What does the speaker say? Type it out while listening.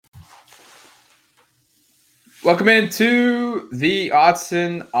Welcome into the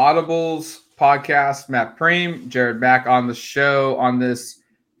Autzen Audibles podcast. Matt Preem, Jared back on the show on this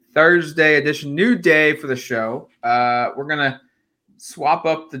Thursday edition, new day for the show. We're going to swap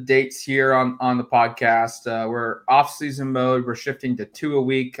up the dates here on the podcast. We're off-season mode. We're shifting to 2 a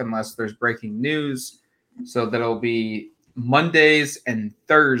week unless there's breaking news. So that'll be Mondays and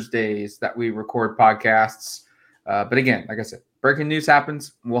Thursdays that we record podcasts. But again, like I said, breaking news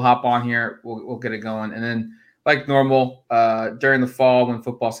happens. We'll hop on here. We'll get it going. And then like normal, during the fall when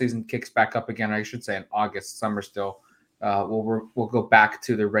football season kicks back up again, I should say in August, summer still, we'll go back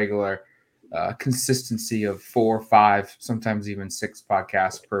to the regular consistency of 4, 5, sometimes even 6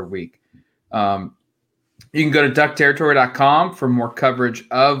 podcasts per week. You can go to duckterritory.com for more coverage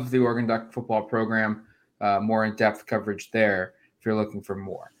of the Oregon Duck football program, more in-depth coverage there if you're looking for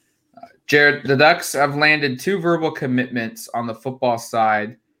more. Jared, the Ducks have landed 2 verbal commitments on the football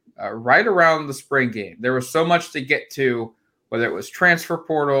side right around the spring game. There was so much to get to, whether it was transfer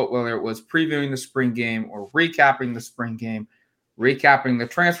portal, whether it was previewing the spring game or recapping the spring game, recapping the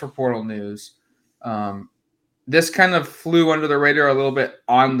transfer portal news. This kind of flew under the radar a little bit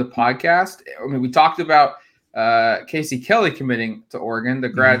on the podcast. I mean, we talked about Casey Kelly committing to Oregon,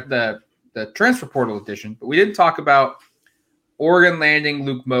 the transfer portal edition, but we didn't talk about Oregon landing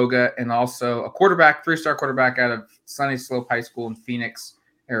Luke Moga and also a quarterback, 3-star quarterback out of Sunny Slope High School in Phoenix,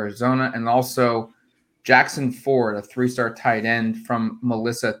 Arizona, and also Jackson Ford, a 3-star tight end from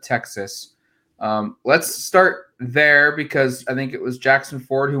Melissa, Texas. Let's start there because I think it was Jackson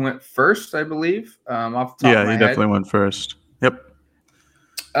Ford who went first, I believe. Off the top of my he head. definitely went first. Yep.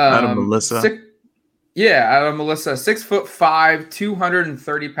 Out of Melissa. Out of Melissa, 6'5",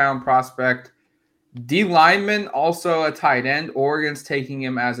 230-pound prospect. D lineman, also a tight end. Oregon's taking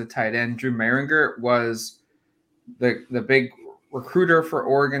him as a tight end. Drew Maringer was the big recruiter for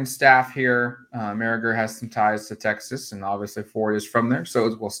Oregon staff here. Maringer has some ties to Texas, and obviously Ford is from there. So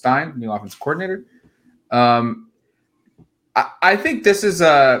is Will Stein, new offensive coordinator. I think this is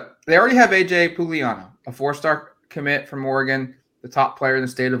they already have AJ Pugliano, a 4-star commit from Oregon, the top player in the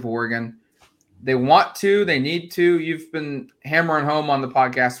state of Oregon. They want to, they need to. You've been hammering home on the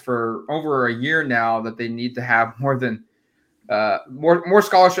podcast for over a year now that they need to have more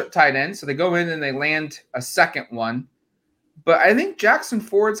scholarship tight ends. So they go in and they land a second one. But I think Jackson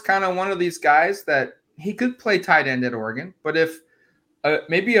Ford's kind of one of these guys that he could play tight end at Oregon. But if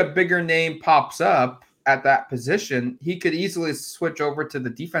maybe a bigger name pops up at that position, he could easily switch over to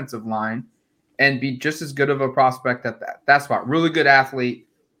the defensive line and be just as good of a prospect at that spot. Really good athlete,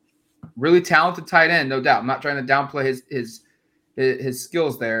 really talented tight end, no doubt. I'm not trying to downplay his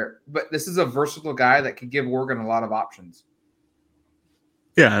skills there, but this is a versatile guy that could give Oregon a lot of options.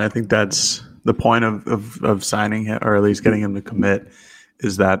 Yeah, and I think that's the point of signing him, or at least getting him to commit,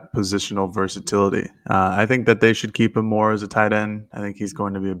 is that positional versatility. I think that they should keep him more as a tight end. I think he's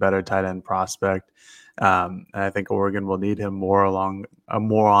going to be a better tight end prospect. And I think Oregon will need him more on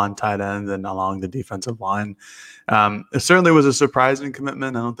tight end than along the defensive line. It certainly was a surprising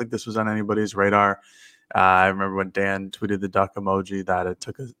commitment. I don't think this was on anybody's radar. I remember when Dan tweeted the duck emoji that it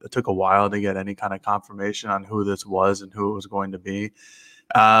took a while to get any kind of confirmation on who this was and who it was going to be.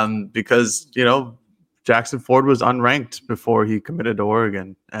 Because, Jackson Ford was unranked before he committed to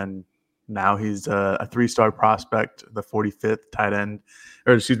Oregon, and now he's a 3-star prospect, the 45th tight end,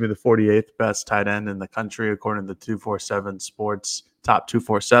 the 48th best tight end in the country, according to the 247 Sports Top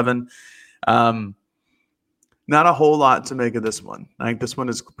 247. Not a whole lot to make of this one. I think this one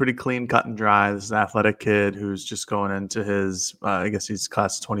is pretty clean, cut and dry. This is an athletic kid who's just going into his, I guess he's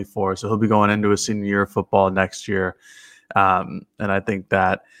class 24, so he'll be going into his senior year of football next year. And I think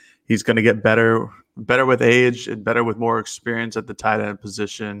that he's going to get better with age and better with more experience at the tight end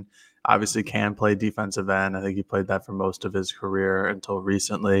position. Obviously can play defensive end. I think he played that for most of his career until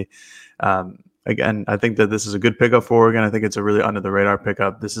recently. Again, I think that this is a good pickup for Oregon. I think it's a really under-the-radar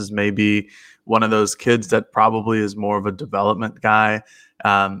pickup. This is maybe one of those kids that probably is more of a development guy.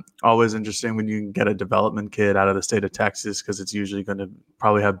 Always interesting when you can get a development kid out of the state of Texas, because it's usually going to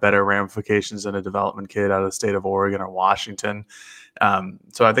probably have better ramifications than a development kid out of the state of Oregon or Washington.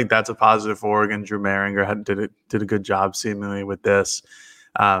 So I think that's a positive for Oregon. Drew Maringer did a good job seemingly with this.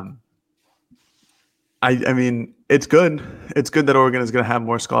 I mean, it's good. It's good that Oregon is going to have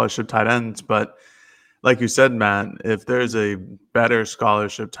more scholarship tight ends, but like you said, Matt, if there's a better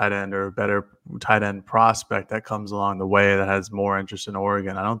scholarship tight end or a better tight end prospect that comes along the way that has more interest in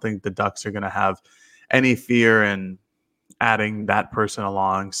Oregon, I don't think the Ducks are going to have any fear in adding that person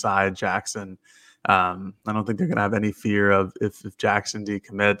alongside Jackson. I don't think they're going to have any fear of if Jackson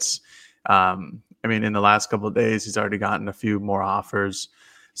decommits. I mean, in the last couple of days, he's already gotten a few more offers.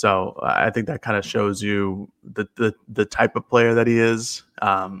 So I think that kind of shows you the type of player that he is.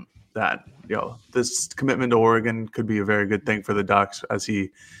 That this commitment to Oregon could be a very good thing for the Ducks as he,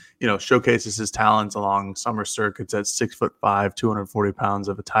 showcases his talents along summer circuits at 6'5", 240 pounds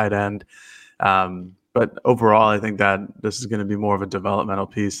of a tight end. But overall, I think that this is going to be more of a developmental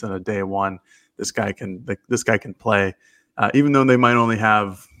piece than a day one. This guy can play, even though they might only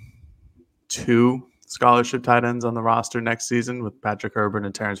have 2 scholarship tight ends on the roster next season with Patrick Herbert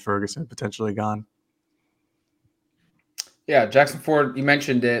and Terrence Ferguson potentially gone. Yeah, Jackson Ford, you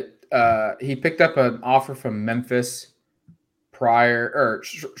mentioned it. He picked up an offer from Memphis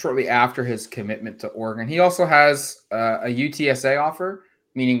shortly after his commitment to Oregon. He also has a UTSA offer,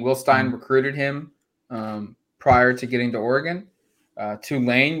 meaning Will Stein recruited him prior to getting to Oregon.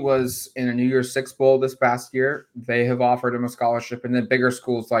 Tulane was in a New Year's Six Bowl this past year. They have offered him a scholarship, and then bigger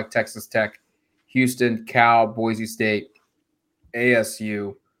schools like Texas Tech, Houston, Cal, Boise State,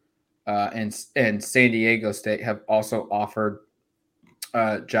 ASU, and San Diego State have also offered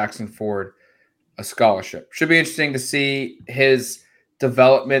Jackson Ford a scholarship. Should be interesting to see his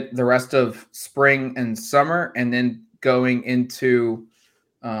development the rest of spring and summer, and then going into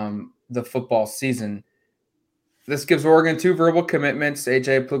the football season. This gives Oregon 2 verbal commitments.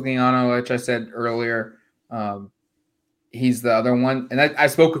 AJ Pugliano, which I said earlier, he's the other one. And I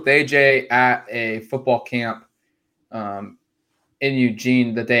spoke with AJ at a football camp in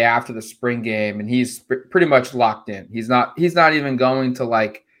Eugene the day after the spring game, and he's pretty much locked in. He's not even going to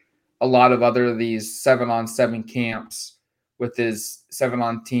like a lot of other these 7-on-7 camps with his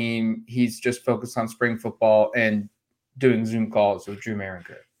 7-on team. He's just focused on spring football and doing Zoom calls with Drew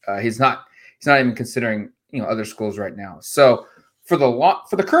Maringer. He's not even considering other schools right now. So for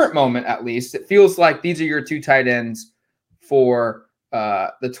the current moment, at least, it feels like these are your 2 tight ends for the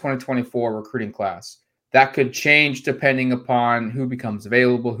 2024 recruiting class. That could change depending upon who becomes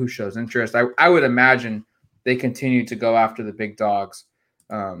available, who shows interest. I would imagine they continue to go after the big dogs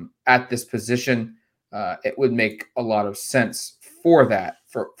at this position. It would make a lot of sense for that,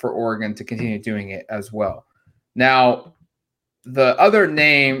 for Oregon to continue doing it as well. Now, the other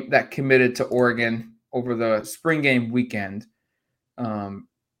name that committed to Oregon over the spring game weekend,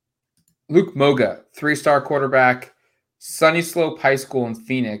 Luke Moga, 3-star quarterback, Sunny Slope High School in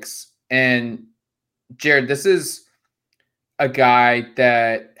Phoenix. And Jared, this is a guy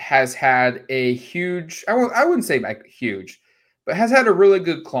that has had a huge, I wouldn't say like huge, but has had a really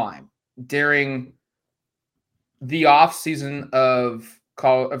good climb during the off season of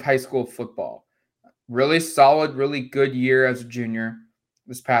high school football. Really solid, really good year as a junior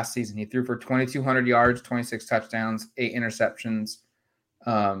this past season. He threw for 2,200 yards, 26 touchdowns, 8 interceptions.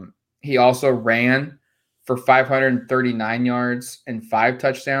 He also ran for 539 yards and 5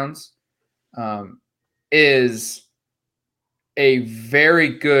 touchdowns. Is a very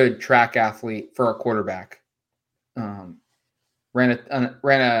good track athlete for a quarterback. Ran a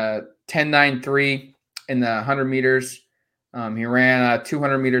 10.93 in the 100 meters. He ran a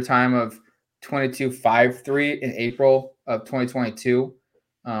 200-meter time of 22.53 in April of 2022.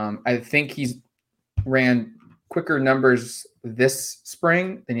 I think he's ran quicker numbers this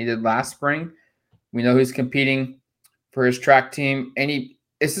spring than he did last spring. We know he's competing for his track team. And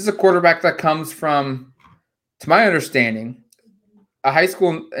this is a quarterback that comes from, to my understanding, a high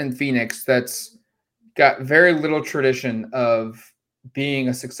school in Phoenix that's got very little tradition of being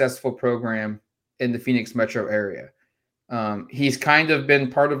a successful program in the Phoenix metro area. He's kind of been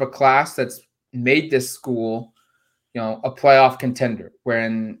part of a class that's made this school, a playoff contender,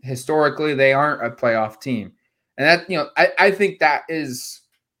 when historically they aren't a playoff team. And that, I think that is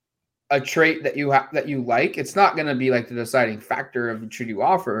a trait that you like. It's not going to be like the deciding factor of should you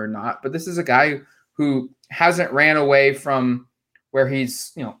offer or not, but this is a guy who hasn't ran away from where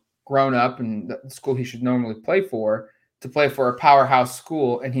he's, grown up and the school he should normally play for, to play for a powerhouse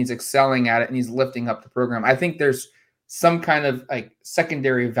school, and he's excelling at it and he's lifting up the program. I think there's some kind of like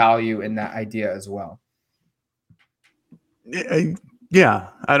secondary value in that idea as well. Yeah,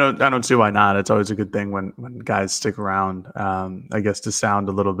 I don't see why not. It's always a good thing when guys stick around. I guess to sound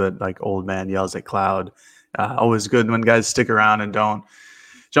a little bit like old man yells at cloud. Always good when guys stick around and don't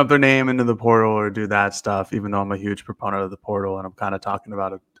jump their name into the portal or do that stuff, even though I'm a huge proponent of the portal and I'm kind of talking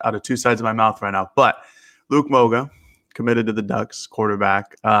about it out of 2 sides of my mouth right now. But Luke Moga, committed to the Ducks,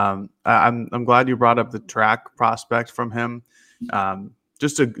 quarterback. I'm glad you brought up the track prospect from him.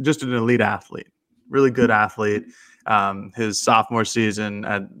 Just an elite athlete, really good athlete. His sophomore season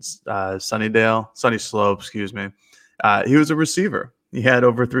at Sunny Slope, he was a receiver. He had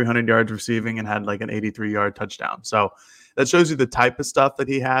over 300 yards receiving and had like an 83-yard touchdown. So that shows you the type of stuff that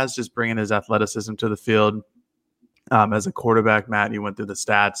he has, just bringing his athleticism to the field. As a quarterback, Matt, you went through the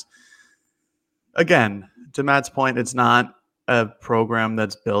stats. Again, to Matt's point, it's not a program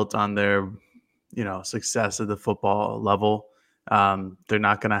that's built on their, success at the football level. They're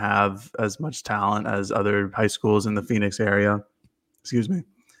not going to have as much talent as other high schools in the Phoenix area. Excuse me.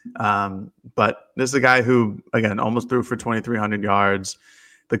 But this is a guy who, again, almost threw for 2,300 yards.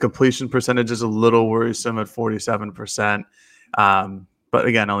 The completion percentage is a little worrisome at 47%. But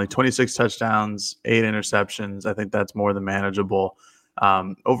again, only 26 touchdowns, 8 interceptions. I think that's more than manageable.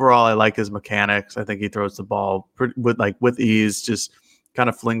 Overall, I like his mechanics. I think he throws the ball with ease, just kind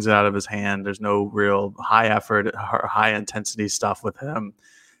of flings it out of his hand. There's no real high effort or high intensity stuff with him.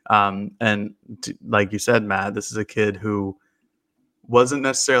 Like you said, Matt, this is a kid who wasn't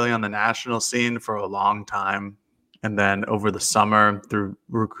necessarily on the national scene for a long time. And then over the summer through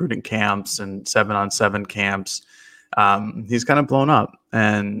recruiting camps and 7-on-7 camps, he's kind of blown up.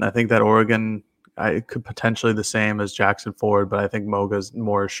 And I think that Oregon, it could potentially the same as Jackson Ford, but I think Moga's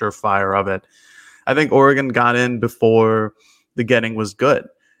more surefire of it. I think Oregon got in before the getting was good.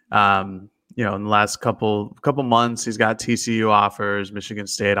 In the last couple months, he's got TCU offers, Michigan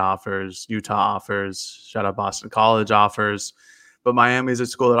State offers, Utah offers, shout out Boston College offers. But Miami's a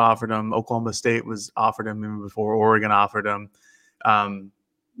school that offered him. Oklahoma State was offered him even before Oregon offered him.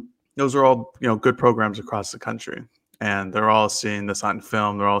 Those are all, good programs across the country. And they're all seeing this on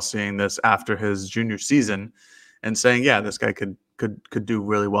film. They're all seeing this after his junior season and saying, yeah, this guy could do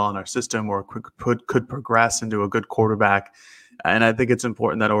really well in our system or could progress into a good quarterback. And I think it's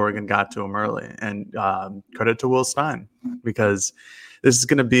important that Oregon got to him early. And credit to Will Stein, because this is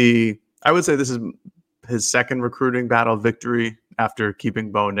going to be, I would say this is his second recruiting battle victory after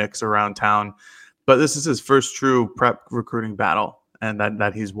keeping Bo Nix around town. But this is his first true prep recruiting battle, and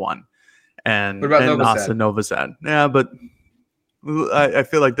that he's won. And what about Novosad? Yeah, but I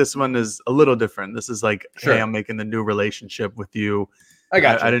feel like this one is a little different. This is like, sure, hey, I'm making the new relationship with you. I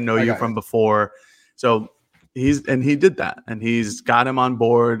didn't know you from before. So he did that, and he's got him on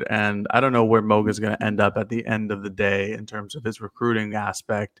board. And I don't know where Moga's going to end up at the end of the day in terms of his recruiting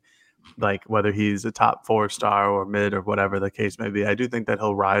aspect, like whether he's a top 4-star or mid or whatever the case may be. I do think that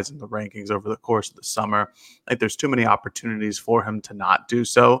he'll rise in the rankings over the course of the summer. Like there's too many opportunities for him to not do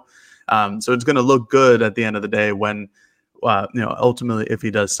so. So it's going to look good at the end of the day when, ultimately, if he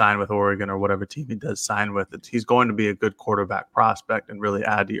does sign with Oregon or whatever team he does sign with, he's going to be a good quarterback prospect and really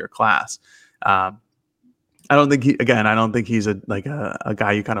add to your class. I don't think he's a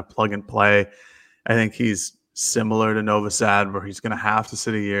guy you kind of plug and play. I think he's similar to Novosad, where he's going to have to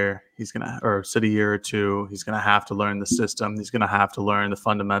sit a year. Sit a year or two. He's going to have to learn the system. He's going to have to learn the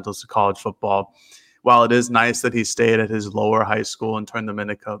fundamentals of college football. While it is nice that he stayed at his lower high school and turned them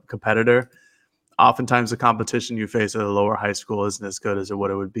into competitor, oftentimes the competition you face at a lower high school isn't as good as what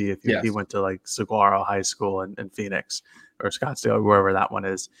it would be if he went to like Saguaro High School in Phoenix or Scottsdale or wherever that one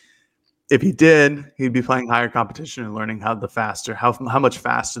is. If he did, he'd be playing higher competition and learning how much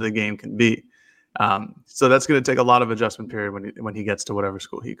faster the game can be. So that's going to take a lot of adjustment period when he gets to whatever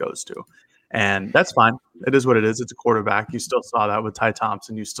school he goes to. And that's fine. It is what it is. It's a quarterback. You still saw that with Ty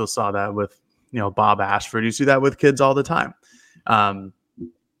Thompson. You still saw that with Bob Ashford. You see that with kids all the time.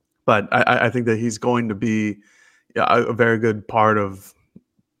 But I think that he's going to be a very good part of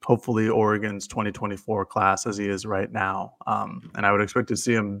hopefully Oregon's 2024 class as he is right now. And I would expect to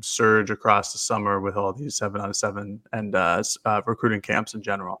see him surge across the summer with all these 7-on-7 and recruiting camps in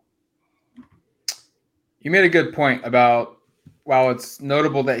general. You made a good point about, while it's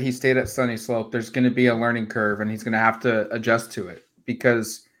notable that he stayed at Sunny Slope, there's going to be a learning curve and he's going to have to adjust to it,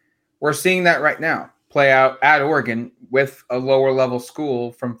 because we're seeing that right now play out at Oregon with a lower level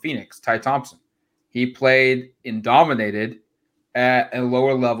school from Phoenix, Ty Thompson. He played and dominated at a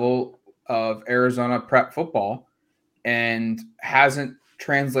lower level of Arizona prep football and hasn't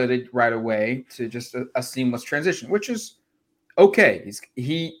translated right away to just a seamless transition, which is okay.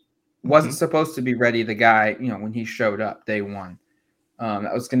 He wasn't supposed to be ready, the guy, when he showed up day one.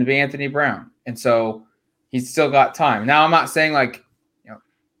 That was going to be Anthony Brown. And so he's still got time. Now, I'm not saying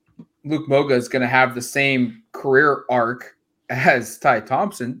Luke Moga is going to have the same career arc as Ty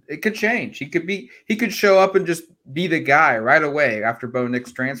Thompson. It could change. He could show up and just be the guy right away after Bo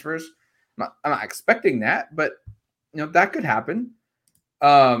Nix transfers. I'm not expecting that, but that could happen.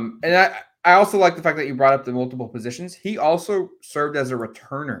 And I also like the fact that you brought up the multiple positions. He also served as a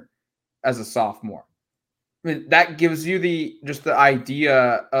returner as a sophomore. I mean, that gives you the idea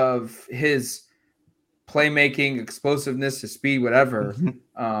of his playmaking, explosiveness, his speed, whatever,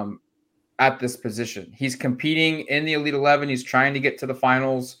 at this position. He's competing in the Elite 11. He's trying to get to the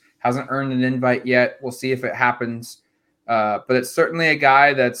finals. Hasn't earned an invite yet. We'll see if it happens. But it's certainly a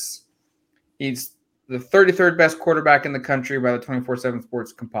guy he's the 33rd best quarterback in the country by the 24/7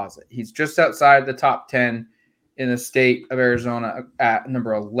 Sports composite. He's just outside the top 10 in the state of Arizona at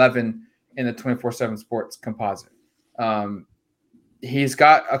number 11 in the 24/7 Sports composite. He's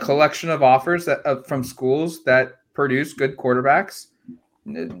got a collection of offers from schools that produce good quarterbacks.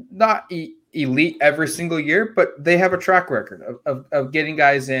 Not elite every single year, but they have a track record of getting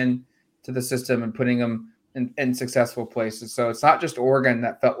guys in to the system and putting them in successful places. So it's not just Oregon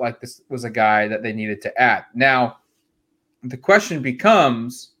that felt like this was a guy that they needed to add. Now, the question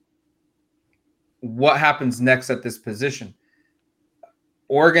becomes, what happens next at this position?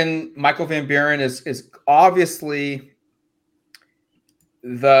 Oregon, Michael Van Buren is obviously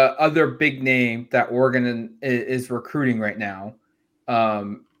the other big name that Oregon is recruiting right now.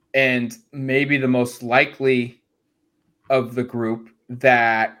 And maybe the most likely of the group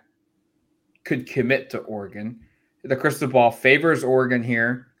that could commit to Oregon. The crystal ball favors Oregon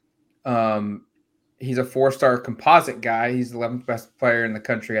here. He's a 4-star composite guy. He's the 11th best player in the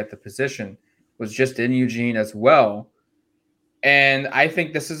country at the position. Was just in Eugene as well. And I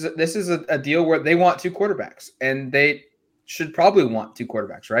think this is a deal where they want 2 quarterbacks, and they should probably want 2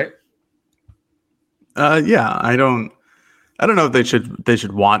 quarterbacks, right? Yeah, I don't know if they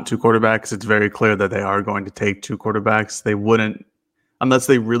should want 2 quarterbacks. It's very clear that they are going to take 2 quarterbacks. They wouldn't, unless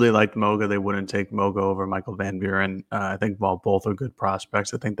they really liked Moga, they wouldn't take Moga over Michael Van Buren. I think while both are good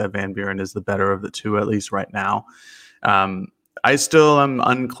prospects, I think that Van Buren is the better of the 2, at least right now. I still am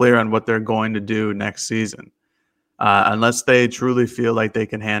unclear on what they're going to do next season. Unless they truly feel like they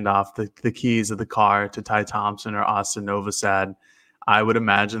can hand off the keys of the car to Ty Thompson or Austin Novosad, I would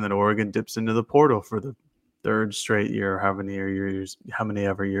imagine that Oregon dips into the portal for the 3rd straight year, how many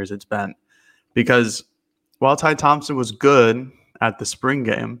ever years it's been. Because while Ty Thompson was good at the spring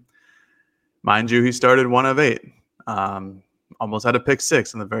game, mind you, he started 1 of 8. Almost had a pick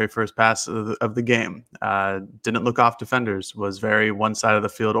 6 in the very first pass of the game. Didn't look off defenders, was very one side of the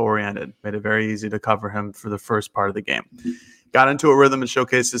field oriented, made it very easy to cover him for the first part of the game. Got into a rhythm and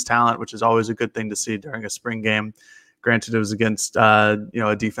showcased his talent, which is always a good thing to see during a spring game. Granted, it was against a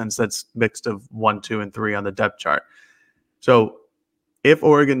defense that's mixed of 1, 2, and 3 on the depth chart. So if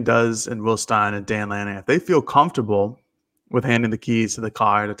Oregon does, and Will Stein and Dan Lanning, if they feel comfortable with handing the keys to the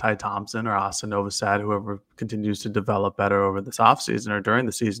car to Ty Thompson or Austin Novosad, whoever continues to develop better over this offseason or during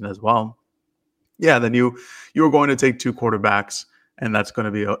the season as well, yeah, then you are going to take 2 quarterbacks, and that's going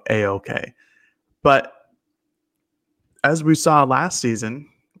to be A-okay. But as we saw last season,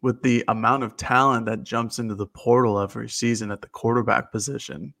 with the amount of talent that jumps into the portal every season at the quarterback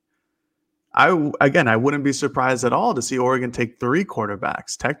position, I wouldn't be surprised at all to see Oregon take 3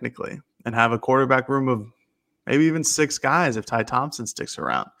 quarterbacks technically and have a quarterback room of maybe even 6 guys if Ty Thompson sticks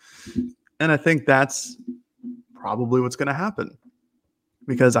around. And I think that's probably what's going to happen,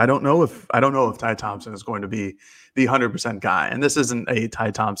 because I don't know if Ty Thompson is going to be the 100% guy. And this isn't a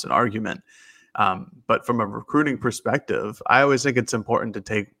Ty Thompson argument. But from a recruiting perspective, I always think it's important to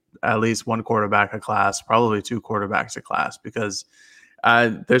take at least 1 quarterback a class, probably 2 quarterbacks a class, because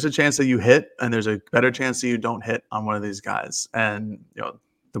there's a chance that you hit, and there's a better chance that you don't hit on one of these guys. And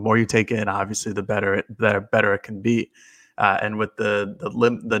the more you take in, obviously, the better it can be. And with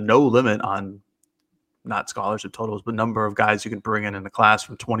the no limit on not scholarship totals, but number of guys you can bring in a class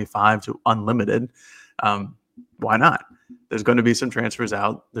from 25 to unlimited, why not? There's going to be some transfers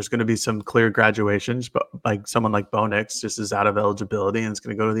out. There's going to be some clear graduations, but like someone like Bo Nix just is out of eligibility and is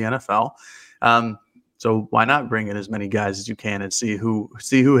going to go to the NFL. So why not bring in as many guys as you can and see who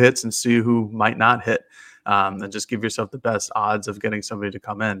hits and see who might not hit, and just give yourself the best odds of getting somebody to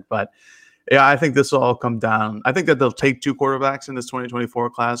come in. But yeah, I think this will all come down. I think that they'll take 2 quarterbacks in this 2024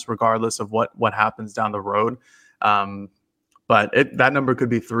 class, regardless of what happens down the road. But that number could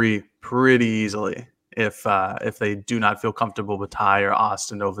be 3 pretty easily if they do not feel comfortable with Ty or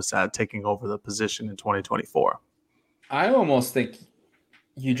Austin Novosad taking over the position in 2024. I almost think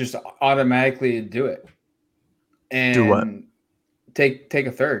you just automatically do it. And do what? Take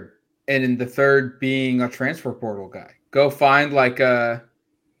a third. And in the third being a transfer portal guy. Go find like an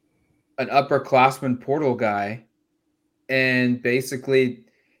upperclassman portal guy, and basically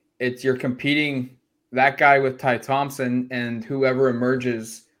you're competing that guy with Ty Thompson and whoever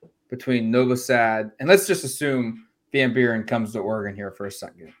emerges between Novosad, and let's just assume Van Buren comes to Oregon here for a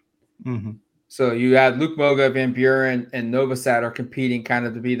second. Mm-hmm. So you add Luke Moga, Van Buren, and Novosad are competing kind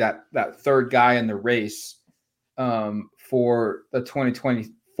of to be that third guy in the race for the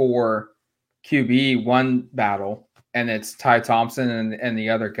 2024 QB1 battle, and it's Ty Thompson and the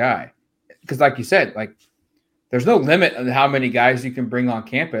other guy. Because like you said, like there's no limit on how many guys you can bring on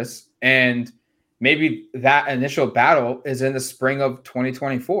campus, and maybe that initial battle is in the spring of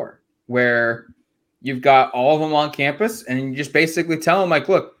 2024, where You've got all of them on campus, and you just basically tell them, like,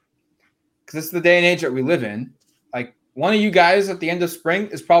 look, because this is the day and age that we live in. Like, one of you guys at the end of spring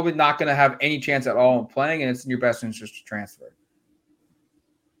is probably not going to have any chance at all in playing, and it's in your best interest to transfer.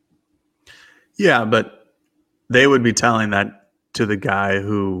 Yeah, but they would be telling that to the guy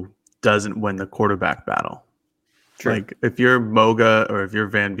who doesn't win the quarterback battle. True. Like, if you're Moga or if you're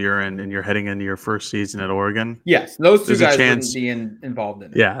Van Buren and you're heading into your first season at Oregon, yes, those two guys wouldn't be involved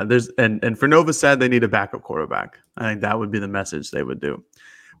in it. Yeah, and for Novosad, they need a backup quarterback. I think that would be the message they would do.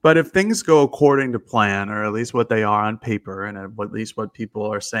 But if things go according to plan, or at least what they are on paper, and at least what people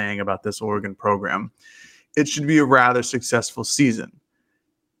are saying about this Oregon program, it should be a rather successful season.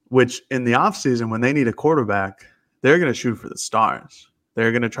 Which in the offseason, when they need a quarterback, they're going to shoot for the stars.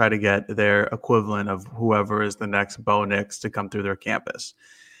 They're going to try to get their equivalent of whoever is the next Bo Nix to come through their campus.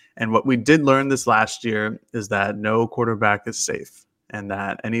 And what we did learn this last year is that no quarterback is safe, and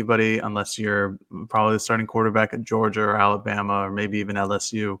that anybody, unless you're probably the starting quarterback at Georgia or Alabama or maybe even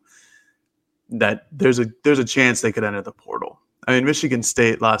LSU, that there's a chance they could enter the portal. I mean, Michigan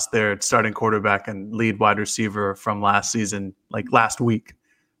State lost their starting quarterback and lead wide receiver from last season, like last week.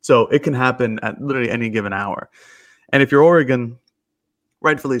 So it can happen at literally any given hour. And if you're Oregon,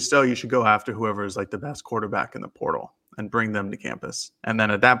 rightfully so, you should go after whoever is like the best quarterback in the portal and bring them to campus. And then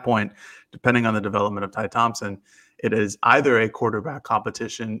at that point, depending on the development of Ty Thompson, it is either a quarterback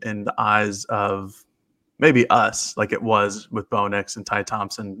competition in the eyes of maybe us, like it was with Bo Nix and Ty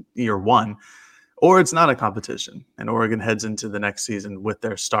Thompson year one, or it's not a competition. And Oregon heads into the next season with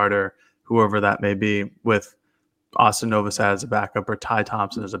their starter, whoever that may be, with Austin Novosad as a backup or Ty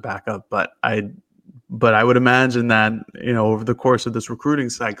Thompson as a backup. But I would imagine that, over the course of this recruiting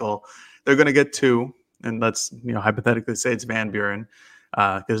cycle, they're going to get two. And let's, hypothetically say it's Van Buren,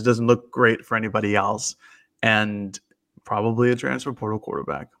 because it doesn't look great for anybody else. And probably a transfer portal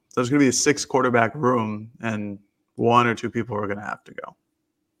quarterback. So there's going to be a 6 quarterback room, and 1 or 2 people are going to have to go.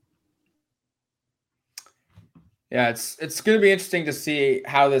 Yeah, it's going to be interesting to see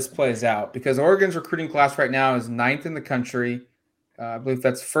how this plays out, because Oregon's recruiting class right now is 9th in the country. I believe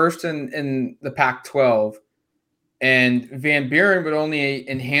that's first in the Pac-12. And Van Buren would only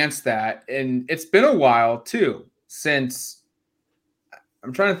enhance that. And it's been a while, too, since –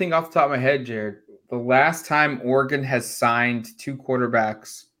 I'm trying to think off the top of my head, Jared. The last time Oregon has signed 2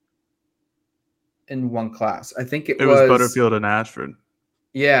 quarterbacks in one class. I think it was Butterfield and Ashford.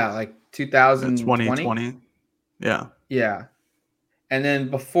 Yeah, like 2020. 2020. Yeah. Yeah. And then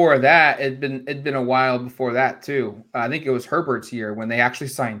before that, it'd been a while before that too. I think it was Herbert's year when they actually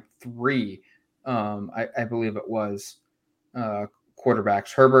signed 3. I believe it was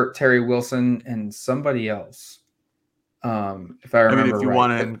quarterbacks: Herbert, Terry Wilson, and somebody else. If I remember, if you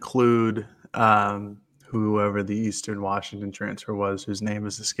want to include whoever the Eastern Washington transfer was, whose name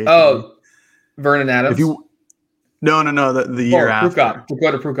is escaping me. Vernon Adams. No, the year after.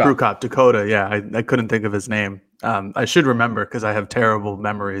 Dakota. Yeah, I couldn't think of his name. I should remember because I have terrible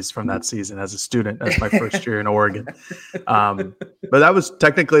memories from that season as a student. That's my first year in Oregon. But that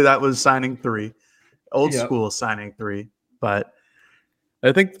was signing 3, old school signing 3. But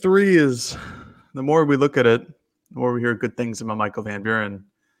I think 3 is, the more we look at it, the more we hear good things about Michael Van Buren.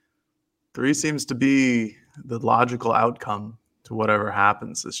 3 seems to be the logical outcome to whatever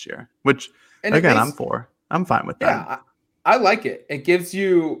happens this year, which again, I'm for. I'm fine with that. Yeah, I like it. It gives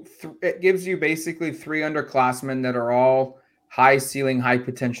you basically 3 underclassmen that are all high ceiling, high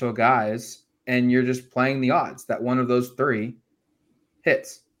potential guys, and you're just playing the odds that one of those 3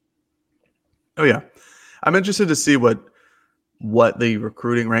 hits. Oh yeah, I'm interested to see what the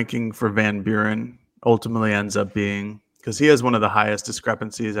recruiting ranking for Van Buren ultimately ends up being, because he has one of the highest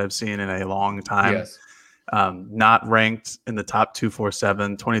discrepancies I've seen in a long time. Yes. Not ranked in the top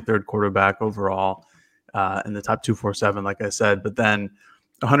 247, 23rd quarterback overall. In the top 247, like I said, but then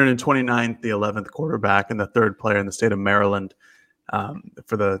 129th, the 11th quarterback, and the 3rd player in the state of Maryland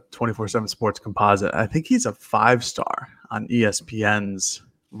for the 24/7 Sports Composite. I think he's a 5-star on ESPN's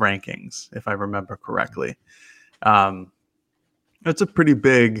rankings, if I remember correctly. It's a pretty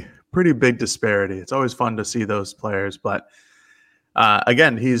big disparity. It's always fun to see those players, but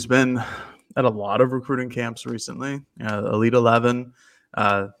again, he's been at a lot of recruiting camps recently. Elite 11.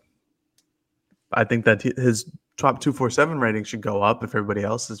 I think that his top 247 rating should go up if everybody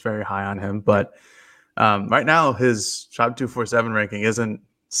else is very high on him. But right now, his top 247 ranking isn't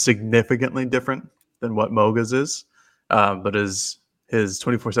significantly different than what Moga's is, but his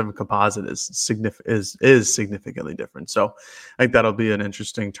 24/7 composite is significantly different. So I think that'll be an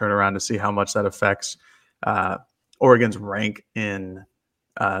interesting turnaround to see how much that affects Oregon's rank in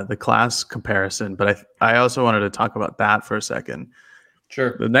the class comparison. But I also wanted to talk about that for a second.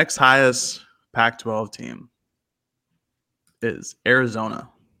 Sure. The next highest Pac-12 team is Arizona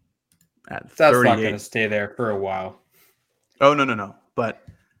at That's 38. not going to stay there for a while. Oh, no. But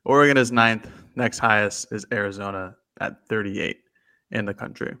Oregon is 9th. Next highest is Arizona at 38 in the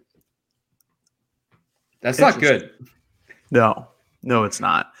country. That's not good. No, it's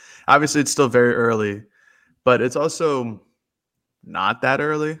not. Obviously, it's still very early, but it's also not that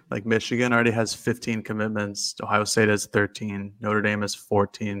early. Like Michigan already has 15 commitments. Ohio State has 13. Notre Dame has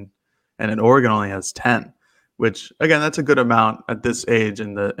 14. And then Oregon only has 10, which, again, that's a good amount at this age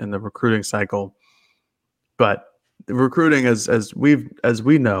in the recruiting cycle. But the recruiting, as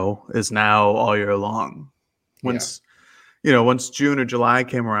we know, is now all year long. Once June or July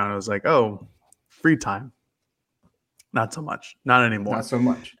came around, it was like, oh, free time. Not so much. Not anymore. Not so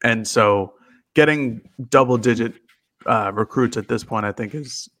much. And so getting double-digit recruits at this point, I think,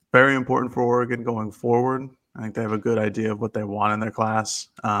 is very important for Oregon going forward. I think they have a good idea of what they want in their class.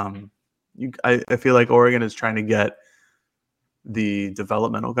 I feel like Oregon is trying to get the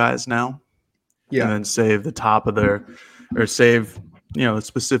developmental guys now. Yeah. And then save the top of save, a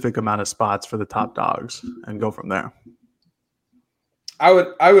specific amount of spots for the top dogs and go from there. I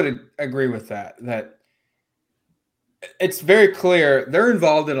would agree with that it's very clear they're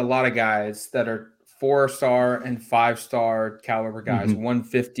involved in a lot of guys that are 4-star and 5-star caliber guys,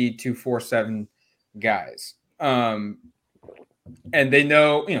 150, 247 guys. And they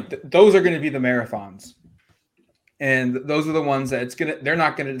know, those are going to be the marathons. And those are the ones that they're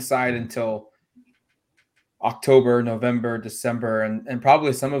not going to decide until October, November, December, and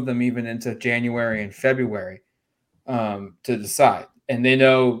probably some of them even into January and February to decide. And they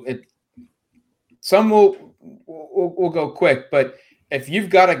know it. Some will go quick, but if you've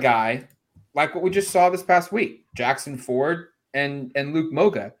got a guy like what we just saw this past week, Jackson Ford and Luke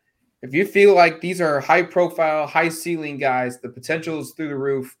Moga, if you feel like these are high profile, high ceiling guys, the potential is through the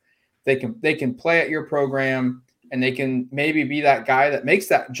roof. They can play at your program, and they can maybe be that guy that makes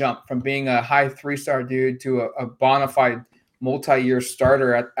that jump from being a high 3-star dude to a bona fide multi-year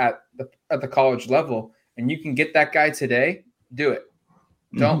starter at the college level. And you can get that guy today, do it.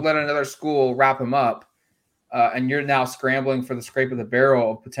 Don't let another school wrap him up. And you're now scrambling for the scrape of the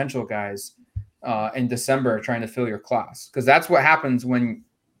barrel of potential guys in December trying to fill your class. Because that's what happens when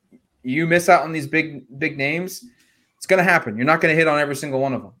you miss out on these big names. It's going to happen. You're not going to hit on every single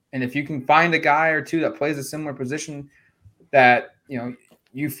one of them. And if you can find a guy or two that plays a similar position that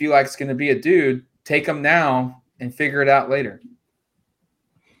you feel like it's going to be a dude, take them now and figure it out later.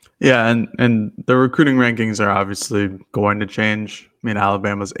 Yeah, and the recruiting rankings are obviously going to change. I mean,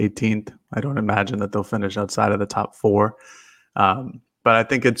 Alabama's 18th. I don't imagine that they'll finish outside of the top 4. But I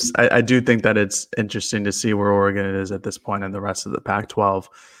think I do think that it's interesting to see where Oregon is at this point and the rest of the Pac-12.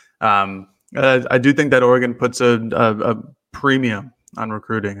 I do think that Oregon puts a premium on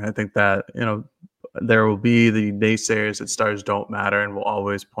recruiting. I think that, there will be the naysayers that stars don't matter and will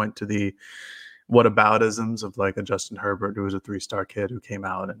always point to the whataboutisms of like a Justin Herbert, who was a 3-star kid who came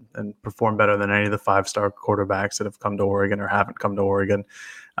out and performed better than any of the 5-star quarterbacks that have come to Oregon or haven't come to Oregon.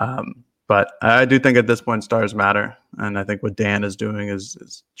 But I do think at this point stars matter. And I think what Dan is doing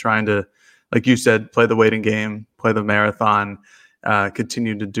is trying to, like you said, play the waiting game, play the marathon,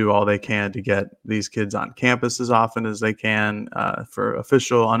 continue to do all they can to get these kids on campus as often as they can for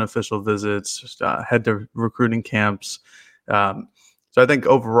official, unofficial visits, head to recruiting camps. So I think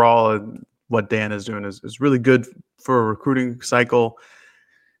overall, what Dan is doing is really good for a recruiting cycle.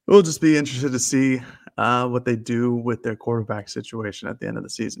 We'll just be interested to see what they do with their quarterback situation at the end of the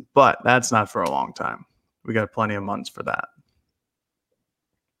season. But that's not for a long time. We got plenty of months for that.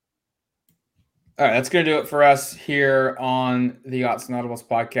 All right, that's going to do it for us here on the Odds and Audibles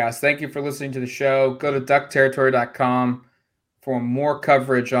podcast. Thank you for listening to the show. Go to duckterritory.com for more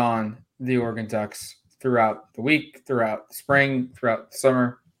coverage on the Oregon Ducks throughout the week, throughout the spring, throughout the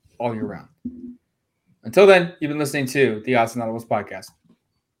summer, all year round. Until then, you've been listening to the Odds and Audibles podcast.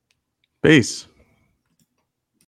 Peace.